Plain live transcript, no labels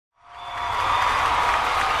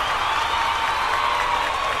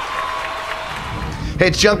Hey,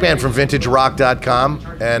 it's Junkman from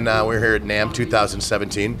VintageRock.com, and we're here at NAMM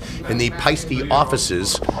 2017 in the Peisty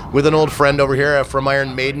offices with an old friend over here from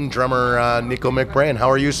Iron Maiden, drummer Nicko McBrain. How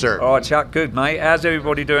are you, sir? Oh, Chuck, good, mate. How's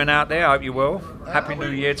everybody doing out there? I hope you're well. Happy New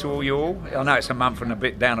Year to all you all. I know it's a month and a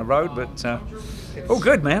bit down the road, but all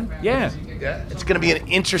good, man. Yeah. It's going to be an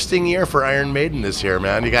interesting year for Iron Maiden this year,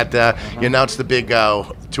 man. You got you announced the big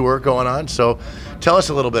tour going on, so tell us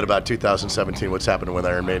a little bit about 2017. What's happening with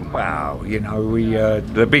Iron Maiden? Wow, you know, we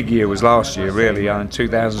the big year was last year, really. And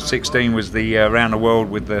 2016 was the around the world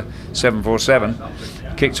with the 747.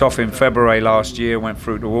 Kicked off in February last year, went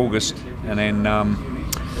through to August, and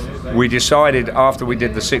then we decided after we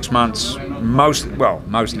did the 6 months,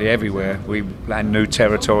 mostly everywhere. We had new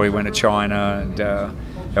territory, went to China and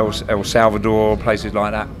El Salvador, places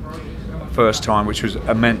like that, first time, which was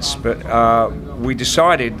immense. But we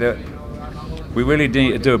decided that we really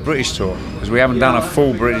need to do a British tour because we haven't done a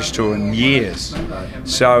full British tour in years.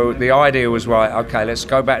 So the idea was, right, okay, let's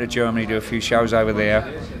go back to Germany, do a few shows over there,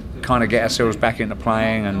 kind of get ourselves back into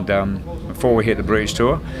playing, and before we hit the British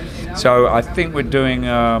tour. So I think we're doing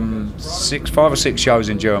 5 or 6 shows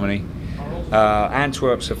in Germany.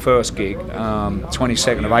 Antwerp's the first gig,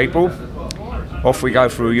 22nd of April. Off we go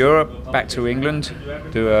through Europe, back to England,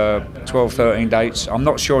 do 12, 13 dates. I'm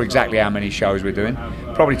not sure exactly how many shows we're doing,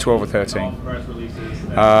 probably 12 or 13.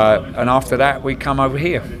 And after that, we come over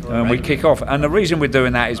here and we kick off. And the reason we're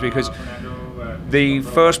doing that is because the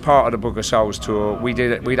first part of the Book of Souls tour,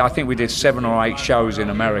 I think we did 7 or 8 shows in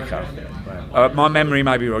America. My memory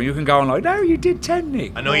may be wrong. You can go on like, no, you did 10,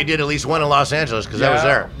 Nick. I know you did at least one in Los Angeles because I was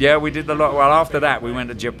there. Yeah, we did a lot. Well, after that, we went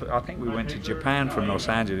to Japan. I think we went to Japan from Los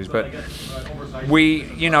Angeles, but we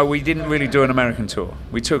didn't really do an American tour.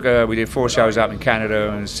 We did 4 shows up in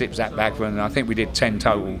Canada and zip-zap back, and I think we did 10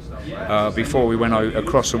 total before we went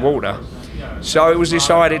across the water. So it was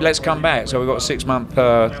decided, let's come back. So we got a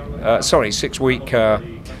 6-week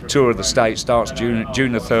tour of the States. Starts June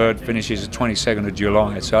the 3rd, finishes the 22nd of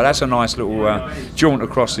July. So that's a nice little jaunt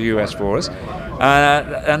across the US for us.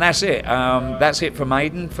 And that's it. That's it for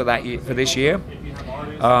Maiden for this year.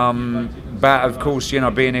 But of course, you know,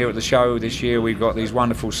 being here at the show this year, we've got these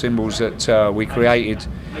wonderful cymbals that we created.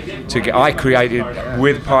 I created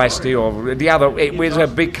with Peisty, or the other. It was a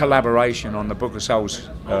big collaboration on the Book of Souls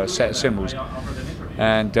set of cymbals,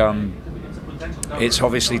 and it's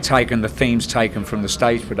obviously the themes taken from the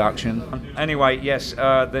stage production. Anyway, yes,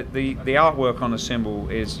 the artwork on the cymbal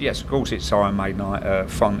is, yes, of course, it's Iron Maiden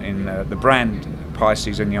font in the brand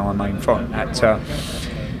Peisty's in the Iron Maiden font.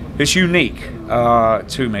 It's unique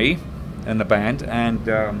to me and the band, and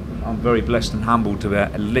I'm very blessed and humbled to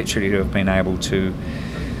literally have been able to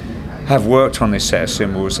have worked on this set of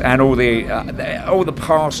cymbals and all the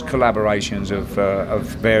past collaborations of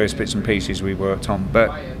various bits and pieces we worked on.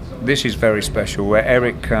 But this is very special, where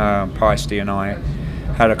Eric Peisty and I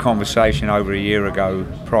had a conversation over a year ago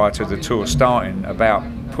prior to the tour starting about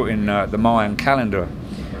putting the Mayan calendar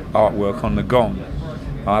artwork on the gong.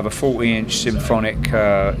 I have a 40-inch symphonic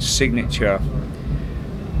signature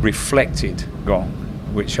reflected gong,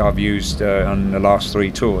 which I've used on the last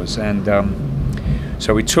 3 tours, and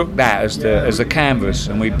so we took that as the canvas,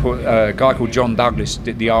 and we put a guy called John Douglas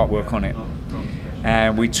did the artwork on it,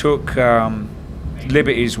 and we took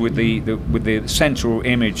liberties with the central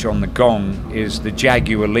image on the gong is the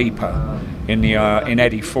Jaguar Leaper in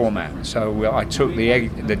Eddie format. So I took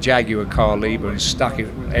the Jaguar car Leaper and stuck it,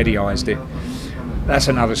 Eddieized it. That's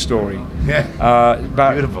another story. Yeah.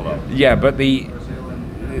 Beautiful. Yeah, but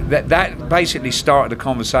that basically started the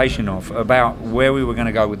conversation off about where we were going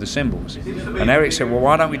to go with the cymbals. And Eric said, well,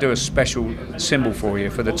 why don't we do a special cymbal for you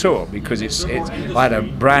for the tour? Because I had a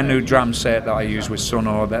brand new drum set that I used with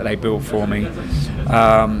Sonor that they built for me.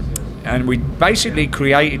 And we basically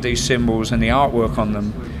created these cymbals and the artwork on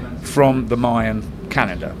them from the Mayan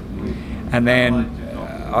calendar. And then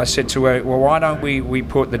I said to Eric, well, why don't we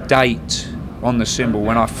put the date on the cymbal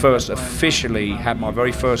when I first officially had my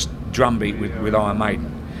very first drum beat with Iron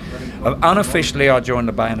Maiden. Unofficially, I joined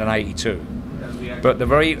the band in '82, but the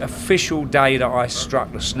very official day that I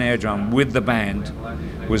struck the snare drum with the band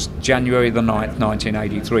was January the 9th,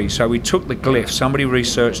 1983. So we took the glyphs, somebody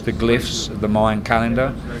researched the glyphs of the Mayan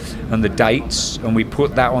calendar and the dates, and we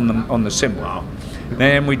put that on the cymbal.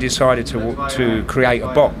 Then we decided to create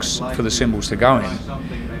a box for the cymbals to go in.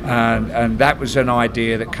 And that was an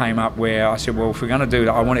idea that came up where I said, well, if we're going to do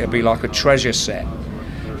that, I want it to be like a treasure set,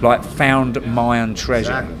 like found Mayan treasure.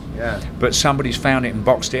 Exactly. Yeah. But somebody's found it and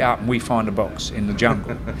boxed it up, and we find a box in the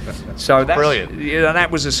jungle. So that's brilliant. You know,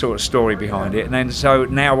 that was the sort of story behind it. And then so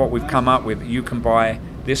now what we've come up with, you can buy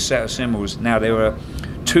this set of cymbals. Now there are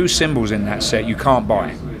 2 cymbals in that set you can't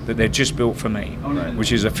buy. that they're just built for me,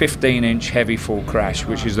 which is a 15-inch heavy full crash,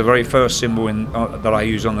 which is the very first cymbal that I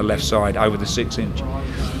use on the left side over the 6-inch.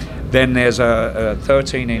 Then there's a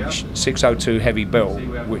 13-inch 602 heavy bell,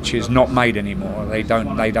 which is not made anymore. They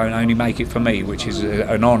don't only make it for me, which is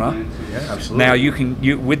an honour. Yeah, absolutely. Now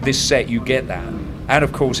with this set you get that, and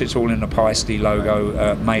of course it's all in the Piesty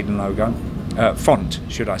logo, Maiden logo, font,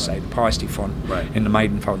 should I say, the Piesty font, in the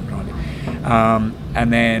Maiden font.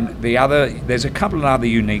 And then there's a couple of other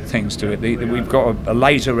unique things to it. We've got a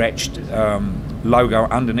laser etched logo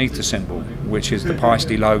underneath the cymbal, which is the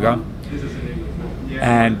Piesty logo.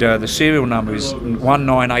 And the serial number is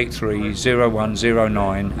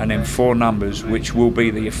 19830109, and then 4 numbers, which will be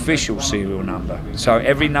the official serial number. So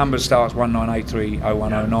every number starts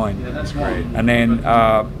 19830109. That's great. And then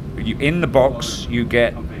in the box you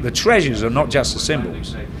get the treasures are not just the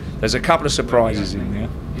cymbals. There's a couple of surprises in there.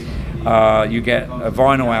 You get a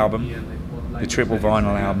vinyl album, the triple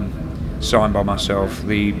vinyl album, signed by myself,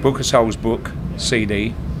 the Book of Souls book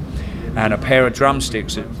CD, and a pair of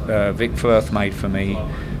drumsticks that Vic Firth made for me.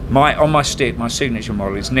 On my stick, my signature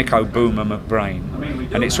model is Nicko McBrain,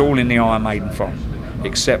 and it's all in the Iron Maiden font,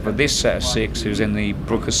 except for this set of 6 who's in the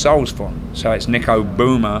Book of Souls font. So it's Nicko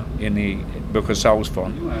Boomer in the Book of Souls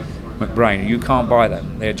font, McBrain. You can't buy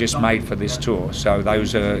them; they're just made for this tour. So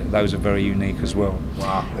those are very unique as well.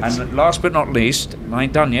 Wow! And last but not least, I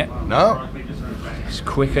ain't done yet. No, he's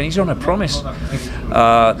quick and he's on a promise.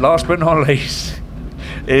 Last but not least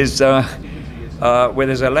is where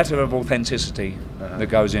there's a letter of authenticity that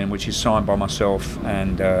goes in, which is signed by myself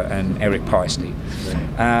and Eric Piesty,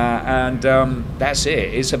 and that's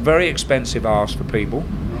it. It's a very expensive ask for people,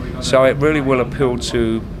 so it really will appeal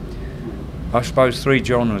to, I suppose, 3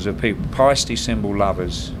 genres of people: Piesty cymbal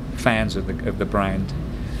lovers, fans of the brand,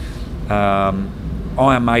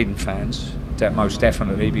 Iron Maiden fans, most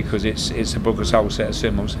definitely, because it's a Book of Souls set of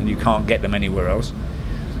cymbals and you can't get them anywhere else,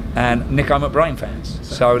 and Nicko McBrain fans.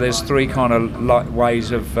 So there's 3 kind of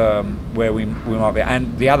ways of where we might be.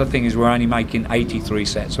 And the other thing is we're only making 83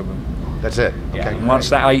 sets of them. that's it. Yeah. Okay. And once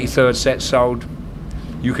that 83rd set's sold,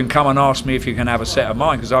 you can come and ask me if you can have a set of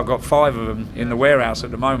mine, because I've got 5 of them in the warehouse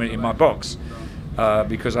at the moment in my box,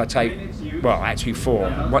 because I take, well, actually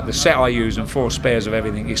 4. The set I use and 4 spares of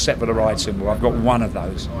everything except for the ride cymbal. I've got 1 of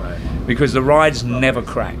those, because the rides never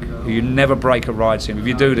crack. You never break a ride cymbal. If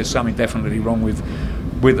you do, there's something definitely wrong with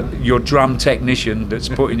your drum technician that's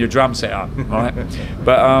putting your drum set up, right?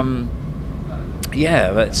 But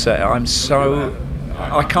yeah, that's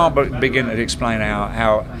I can't begin to explain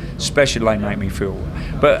how special they make me feel.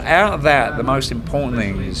 But out of that, the most important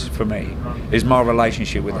thing is for me is my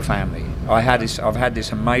relationship with the family. I've had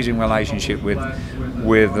this amazing relationship with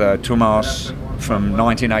Tomas from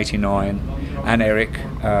 1989, and Eric,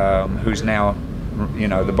 who's now, you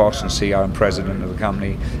know, the boss and CEO and president of the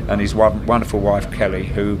company, and his wonderful wife Kelly,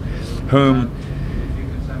 whom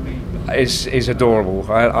is adorable.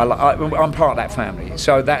 I'm part of that family,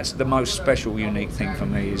 so that's the most special, unique thing for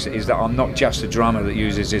me is that I'm not just a drummer that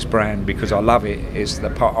uses this brand because I love it. It's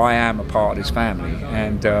the part I am a part of this family,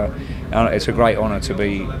 and it's a great honour to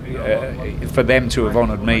be for them to have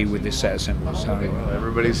honoured me with this set of cymbals. So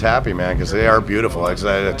Everybody's happy, man, because they are beautiful. I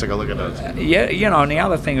took a look at those. Yeah, you know, and the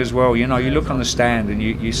other thing as well, you know, you look on the stand and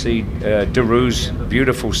you see Daru's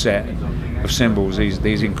beautiful set of cymbals,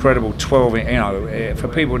 these incredible 12-inch, you know, for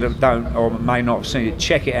people that don't or may not have seen it,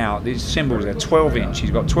 check it out. These cymbals are 12-inch. He's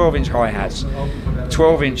got 12-inch hi-hats,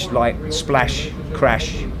 12-inch like splash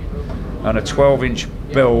crash, and a 12-inch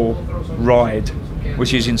bell ride,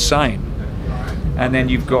 which is insane. And then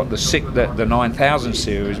you've got the 9000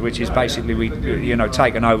 series, which is basically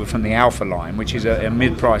taken over from the Alpha line, which is a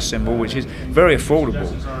mid-price cymbal, which is very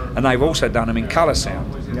affordable. And they've also done them in colour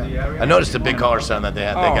sound. I noticed the big color sound that they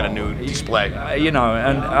had. They got a new display. You know,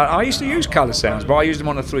 and I used to use colour sounds, but I used them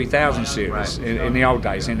on the 3000 series in the old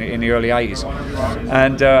days, in the early 80s.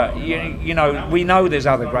 And you know, we know there's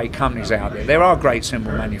other great companies out there. There are great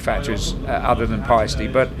cymbal manufacturers other than Piesty,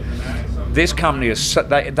 but this company is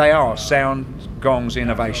they are sound gongs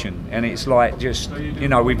innovation, and it's like, just, you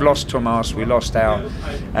know, we've lost Tomas, we lost our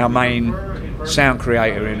main sound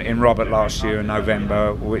creator in Robert last year in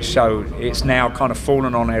November, so it's now kind of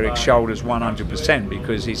fallen on Eric's shoulders 100%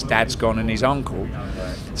 because his dad's gone and his uncle.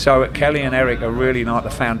 So Kelly and Eric are really like the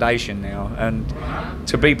foundation now, and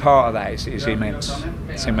to be part of that is immense.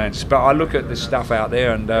 It's immense. But I look at the stuff out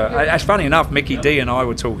there, and it's funny enough, Mickey D and I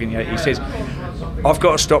were talking. He says, I've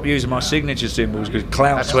got to stop using my signature cymbals because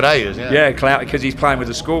Klaus. That's what I use. Yeah, Klaus, because he's playing with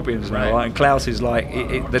the Scorpions now, right? And Klaus is like,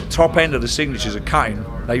 the top end of the signatures are cutting.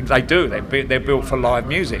 They're built for live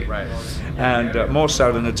music. Right. and more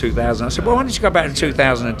so than the 2000. I said, well, why don't you go back to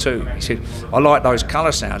 2002? He said, I like those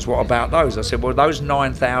colour sounds. What about those? I said, well, those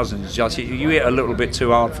 9000s, I said, you hit a little bit too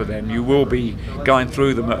hard for them. You will be going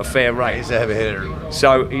through them at a fair rate. He's a heavy hitter.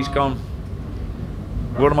 So he's gone,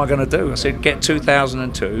 what am I going to do? I said, get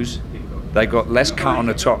 2002s. They got less cut on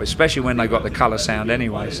the top, especially when they got the colour sound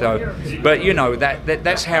anyway. So, but you know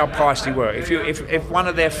that's how Peisty work. If one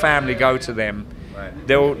of their family go to them,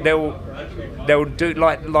 they'll do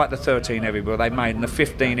like the 13 heavy bill they made in the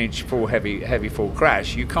 15-inch full heavy full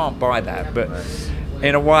crash. You can't buy that, but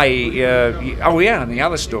in a way, oh yeah. And the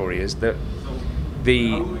other story is that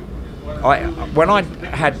I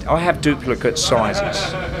have duplicate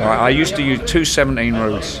sizes. Right? I used to use two 17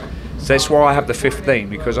 roots. So that's why I have the 15,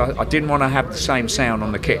 because I didn't want to have the same sound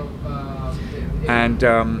on the kit, and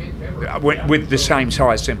with the same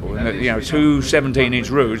size cymbal. You know, two 17-inch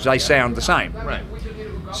roots, they sound the same. Right.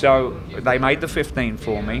 So they made the 15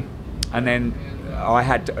 for me, and then I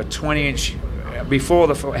had a 20-inch. Before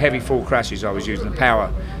the heavy full crashes, I was using the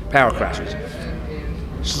power crashes.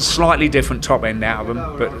 Slightly different top end out of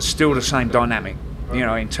them, but still the same dynamic. You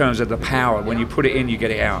know, in terms of the power, when you put it in, you get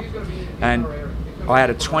it out. And I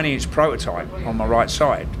had a 20-inch prototype on my right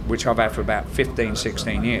side, which I've had for about 15,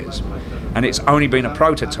 16 years. And it's only been a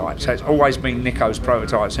prototype, so it's always been Nicko's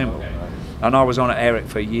prototype cymbal. And I was on at Eric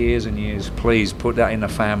for years and years, please put that in the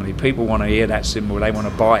family. People want to hear that cymbal, they want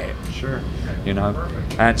to buy it. Sure. You know?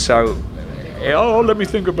 And so, oh, let me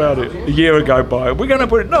think about it. A year ago by, we're going to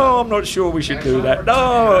put it, no, I'm not sure we should do that.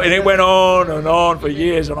 No, and it went on and on for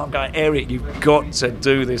years, and I'm going, Eric, you've got to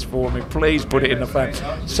do this for me. Please put it in the family.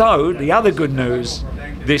 So the other good news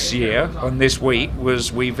this year, and this week,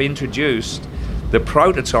 was we've introduced, the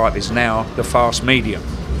prototype is now the fast medium.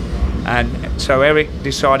 And so Eric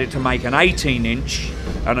decided to make an 18-inch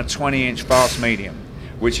and a 20-inch fast medium,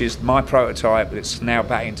 which is my prototype that's now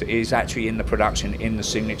back into, is actually in the production in the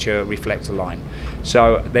signature reflector line.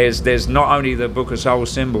 So there's not only the Book of Soul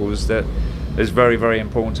cymbals that is very, very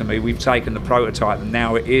important to me. We've taken the prototype and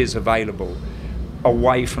now it is available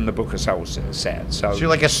away from the Book of Soul set. So you're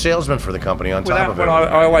like a salesman for the company on top of it. Well,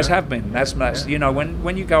 I always have been. That's you know,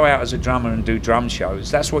 when you go out as a drummer and do drum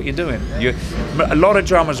shows, that's what you're doing. A lot of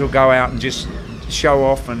drummers will go out and just show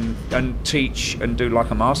off and teach and do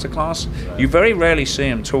like a master class. You very rarely see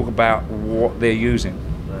them talk about what they're using.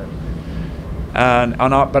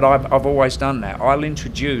 But I've always done that. I'll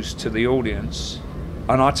introduce to the audience,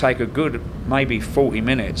 and I take a good maybe 40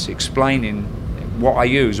 minutes explaining what I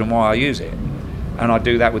use and why I use it. And I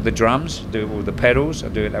do that with the drums, do it with the pedals, I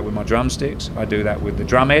do that with my drumsticks, I do that with the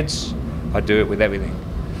drum heads, I do it with everything.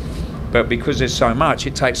 But because there's so much,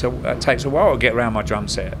 it takes a while to get around my drum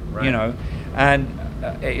set, right. You know. And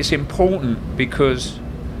it's important because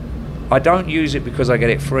I don't use it because I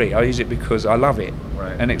get it free. I use it because I love it.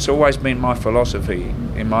 Right. And it's always been my philosophy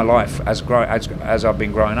in my life as I've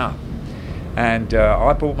been growing up. And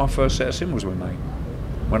I bought my first set of cymbals with me.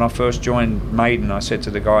 When I first joined Maiden, I said to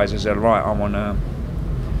the guys, I said, right, I want to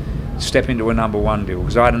step into a #1 deal,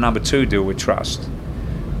 because I had a #2 deal with Trust,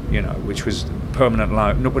 you know, which was permanent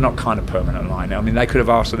line. No, but not kind of permanent line. I mean, they could have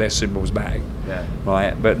asked for their cymbals back, yeah.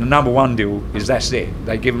 Right? But the #1 deal is that's it.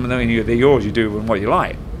 They give them, they're yours. You do with them what you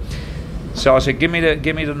like. So I said, give me the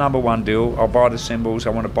 #1 deal. I'll buy the cymbals. I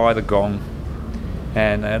want to buy the gong,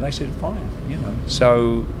 and they said, fine. You know,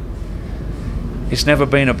 so it's never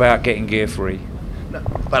been about getting gear free. No,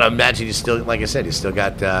 but I imagine you still, like I said, you still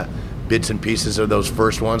got bits and pieces of those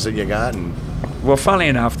first ones that you got. And well, funnily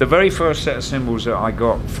enough, the very first set of cymbals that I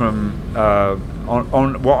got from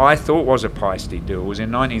on what I thought was a Peisty deal was in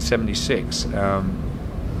 1976.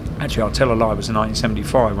 Actually, I'll tell a lie. It was in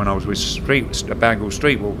 1975 when I was with a band called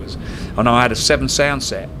Streetwalkers, and I had a 7-sound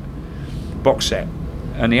set, box set,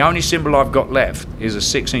 and the only cymbal I've got left is a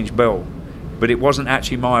 6-inch bell, but it wasn't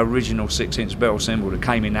actually my original 6-inch bell cymbal that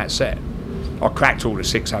came in that set. I cracked all the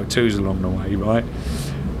 602s along the way, right?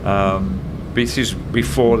 This is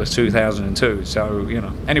before the 2002, so you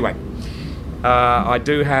know. Anyway, I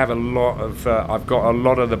do have a lot of. I've got a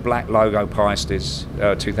lot of the black logo Peisties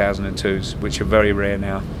 2002s, which are very rare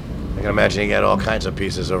now. I can imagine you got all kinds of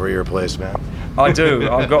pieces over your place, man. I do.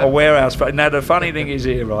 I've got a warehouse. But now the funny thing is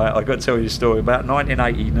here, right? I've got to tell you a story. About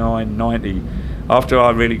 1989, 90, after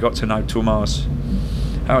I really got to know Tomas.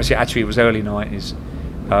 Actually, it was early 90s.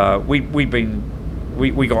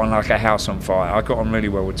 We got on like a house on fire. I got on really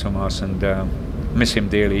well with Tomas and miss him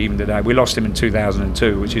dearly even today. We lost him in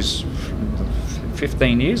 2002, which is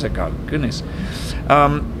 15 years ago. Goodness.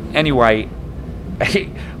 Anyway,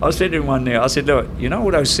 I said to him one day, I said, look, you know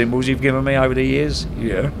all those cymbals you've given me over the years?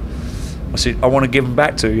 Yeah. I said, I want to give them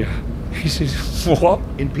back to you. He said, what?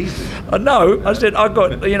 In pieces. No, I said, I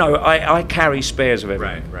got, you know, I carry spares of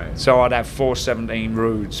everything. Right. So I'd have 4 17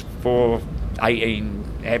 Roods, 4 18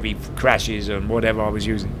 heavy crashes and whatever I was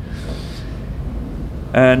using.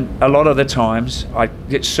 And a lot of the times, I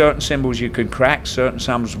get certain cymbals you could crack, certain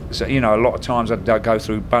sums, you know, a lot of times I'd go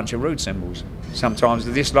through a bunch of Rood cymbals. Sometimes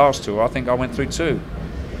this last tour, I think I went through 2.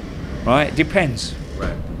 Right? It depends.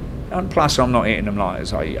 Right. And plus, I'm not hitting them like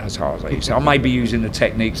as hard as I used to. I may be using the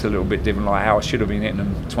techniques a little bit different, like how I should have been hitting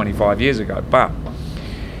them 25 years ago. But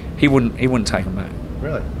he wouldn't take them back.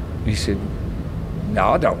 Really? He said,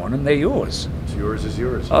 "No, I don't want them. They're yours." It's yours is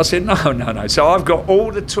yours. I said, no. So I've got all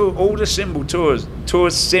the cymbal tour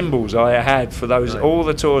cymbals I had for those, Right. all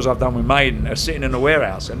the tours I've done with Maiden are sitting in the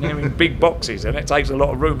warehouse, and they're in big boxes, and it takes a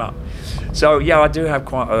lot of room up. So yeah, I do have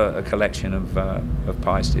quite a collection of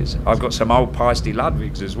Paistis. I've got some old Paisti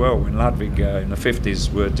Ludwigs as well. When Ludwig in the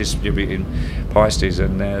 50s were distributing Paistis,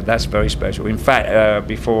 and that's very special. In fact,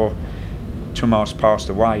 before Tomas passed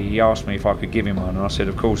away, he asked me if I could give him one, and I said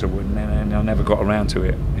of course I would, and I never got around to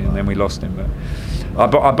it, and then we lost him.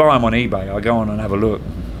 But I buy them on eBay. I go on and have a look,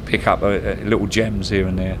 pick up little gems here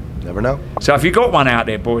and there. Never know. So if you got one out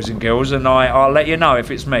there, boys and girls, and I'll let you know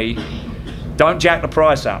if it's me. Don't jack the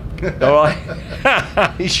price up, all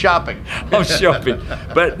right? He's shopping. I'm shopping,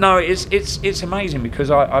 but no, it's amazing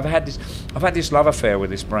because I've had this love affair with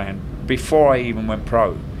this brand before I even went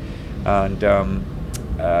pro, and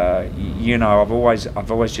you know, I've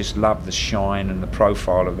always just loved the shine and the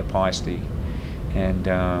profile of the Paisti, and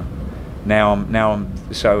now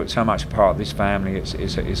I'm so much a part of this family.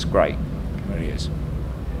 It's great, it really is.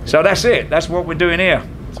 So that's it. That's what we're doing here.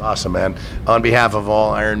 It's awesome, man. On behalf of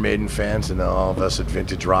all Iron Maiden fans and all of us at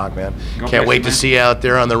Vintage Rock, man, can't wait to see you out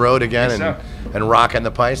there on the road again, Yes, and rocking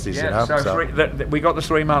the Paistis. Yeah, you know? we got the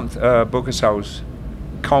 3-month Book of Souls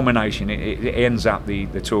culmination. It ends up the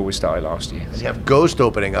tour we started last year. You have Ghost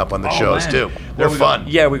opening up on the shows man. too. They're fun.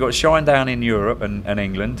 We got Shinedown in Europe and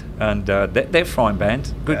England, and they're fine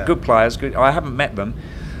band, good players. Good. I haven't met them.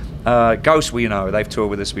 Ghost, you know, they've toured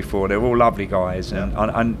with us before. They're all lovely guys,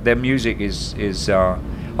 and their music is.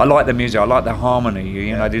 I like the music. I like the harmony.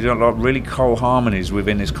 You know, they do a lot of really cool harmonies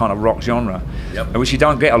within this kind of rock genre, which you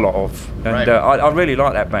don't get a lot of. And I really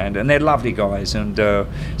like that band, and they're lovely guys. And so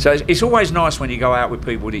it's always nice when you go out with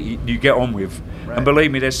people that you get on with. And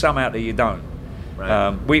believe me, there's some out there you don't.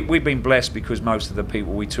 We've been blessed because most of the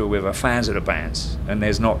people we tour with are fans of the bands, and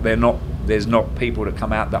there's not people that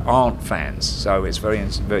come out that aren't fans. So it's very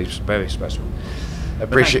special. I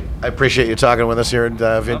appreciate you talking with us here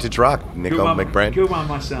at Vintage Rock, Nicko McBrain. Good one,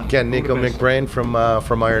 my son. Again, Nicko McBrain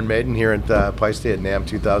from Iron Maiden here at Paisti at NAMM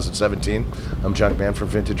 2017. I'm Junkman from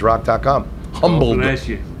VintageRock.com. Humbled. God bless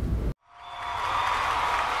you.